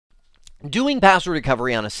Doing password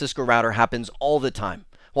recovery on a Cisco router happens all the time.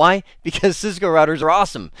 Why? Because Cisco routers are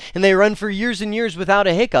awesome and they run for years and years without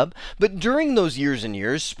a hiccup. But during those years and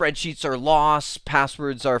years, spreadsheets are lost,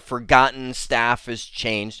 passwords are forgotten, staff is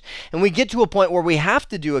changed, and we get to a point where we have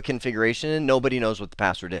to do a configuration and nobody knows what the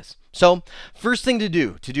password is. So first thing to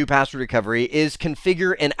do password recovery is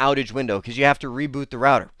configure an outage window because you have to reboot the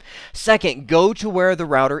router. Second, go to where the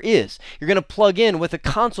router is. You're going to plug in with a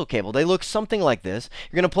console cable. They look something like this.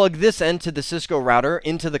 You're going to plug this end to the Cisco router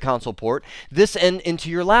into the console port, this end into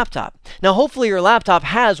your laptop. Now, hopefully your laptop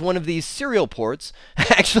has one of these serial ports.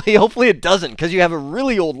 Actually, hopefully it doesn't because you have a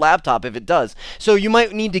really old laptop if it does. So you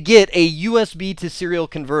might need to get a USB to serial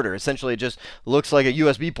converter. Essentially, it just looks like a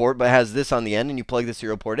USB port but has this on the end and you plug the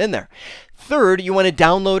serial port in there. Third, you want to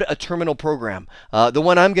download a terminal program. The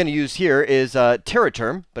one I'm going to use here is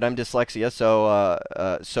TerraTerm, but I'm dyslexia, so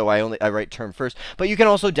I write term first. But you can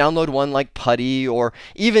also download one like Putty, or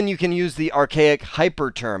even you can use the archaic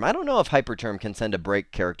HyperTerm. I don't know if HyperTerm can send a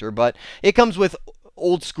break character, but it comes with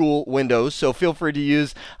old school Windows, so feel free to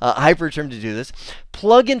use HyperTerm to do this.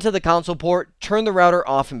 Plug into the console port, turn the router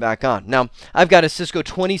off and back on. Now, I've got a Cisco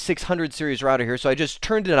 2600 series router here, so I just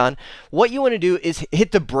turned it on. What you want to do is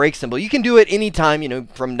hit the break symbol. You can do it anytime,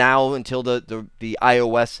 from now until the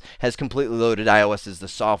iOS has completely loaded. iOS is the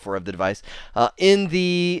software of the device. In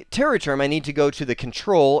the TerraTerm, I need to go to the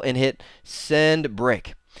control and hit send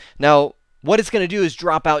break. Now, what it's going to do is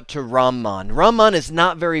drop out to Rammon. Rammon is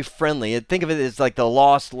not very friendly. Think of it as like the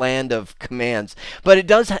lost land of commands. But it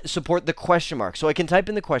does support the question mark. So I can type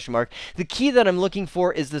in the question mark. The key that I'm looking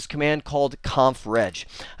for is this command called confreg.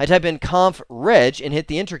 I type in confreg and hit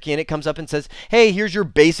the enter key, and it comes up and says, hey, here's your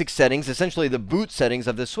basic settings, essentially the boot settings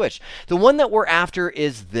of the switch. The one that we're after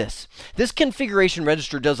is this. This configuration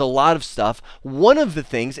register does a lot of stuff. One of the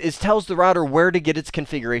things is tells the router where to get its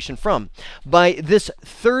configuration from. By this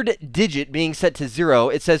third digit being set to 0,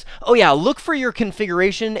 it says, oh yeah, look for your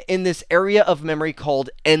configuration in this area of memory called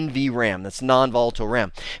NVRAM. That's non-volatile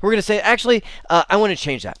RAM. We're going to say, actually, I want to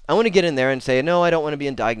change that. I want to get in there and say, no, I don't want to be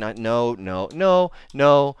in diagnostic. No, no, no,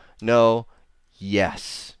 no, no,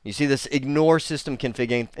 yes. You see this ignore system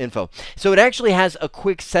config info. So it actually has a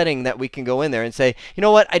quick setting that we can go in there and say, you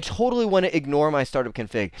know what, I totally want to ignore my startup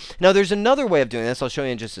config. Now, there's another way of doing this. I'll show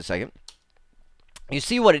you in just a second. You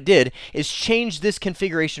see what it did is change this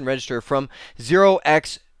configuration register from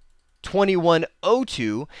 0x2102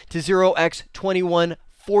 to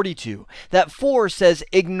 0x2142. That 4 says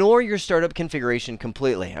ignore your startup configuration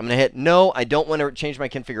completely. I'm going to hit no, I don't want to change my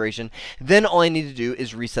configuration. Then all I need to do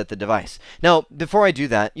is reset the device. Now, before I do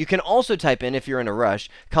that, you can also type in, if you're in a rush,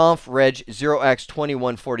 confreg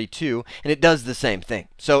 0x2142, and it does the same thing.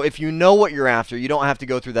 So if you know what you're after, you don't have to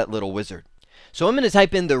go through that little wizard. So I'm going to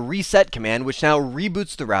type in the reset command, which now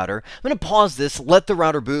reboots the router. I'm going to pause this, let the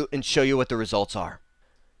router boot, and show you what the results are.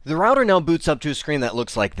 The router now boots up to a screen that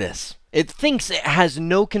looks like this. It thinks it has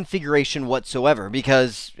no configuration whatsoever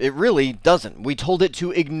because it really doesn't. We told it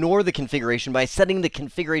to ignore the configuration by setting the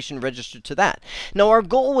configuration register to that. Now, our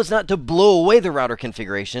goal was not to blow away the router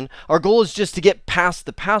configuration. Our goal is just to get past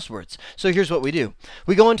the passwords. So here's what we do.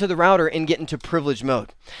 We go into the router and get into privilege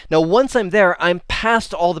mode. Now, once I'm there, I'm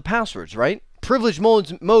past all the passwords, right? Privilege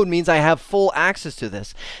mode means I have full access to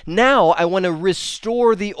this. Now I want to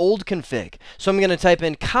restore the old config. So I'm going to type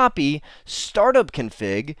in copy startup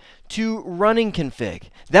config to running config.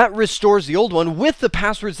 That restores the old one with the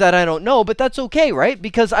passwords that I don't know, but that's okay, right?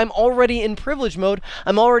 Because I'm already in privilege mode.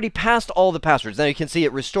 I'm already past all the passwords. Now you can see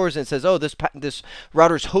it restores and it says, oh, this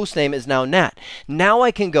router's host name is now NAT. Now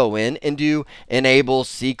I can go in and do enable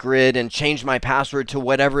secret and change my password to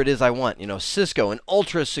whatever it is I want. Cisco, an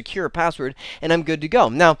ultra secure password, and I'm good to go.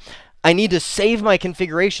 Now, I need to save my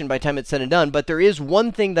configuration by the time it's said and done, but there is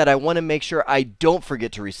one thing that I want to make sure I don't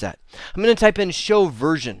forget to reset. I'm going to type in show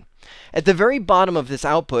version. At the very bottom of this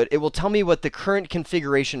output, it will tell me what the current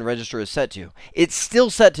configuration register is set to. It's still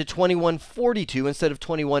set to 2142 instead of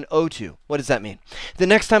 2102. What does that mean? The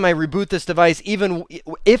next time I reboot this device, even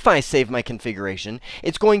if I save my configuration,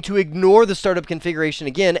 it's going to ignore the startup configuration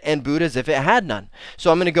again and boot as if it had none.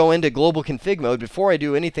 So I'm going to go into global config mode before I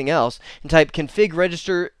do anything else and type config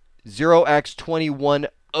register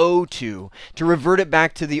 0x2102 to revert it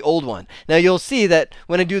back to the old one. Now you'll see that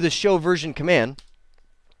when I do the show version command,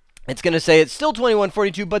 it's going to say it's still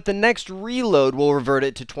 2142, but the next reload will revert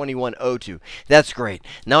it to 2102. That's great.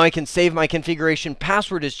 Now I can save my configuration.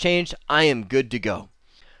 Password is changed. I am good to go.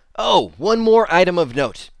 Oh, one more item of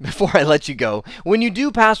note before I let you go. When you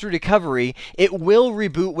do password recovery, it will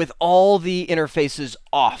reboot with all the interfaces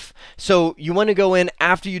off. So you want to go in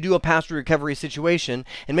after you do a password recovery situation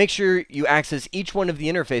and make sure you access each one of the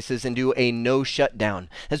interfaces and do a no shutdown.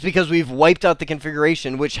 That's because we've wiped out the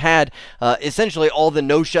configuration which had essentially all the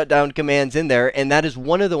no shutdown commands in there, and that is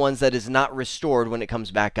one of the ones that is not restored when it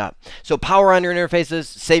comes back up. So power on your interfaces,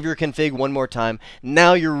 save your config one more time.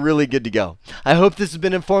 Now you're really good to go. I hope this has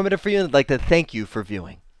been informative for you, and I'd like to thank you for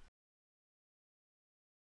viewing.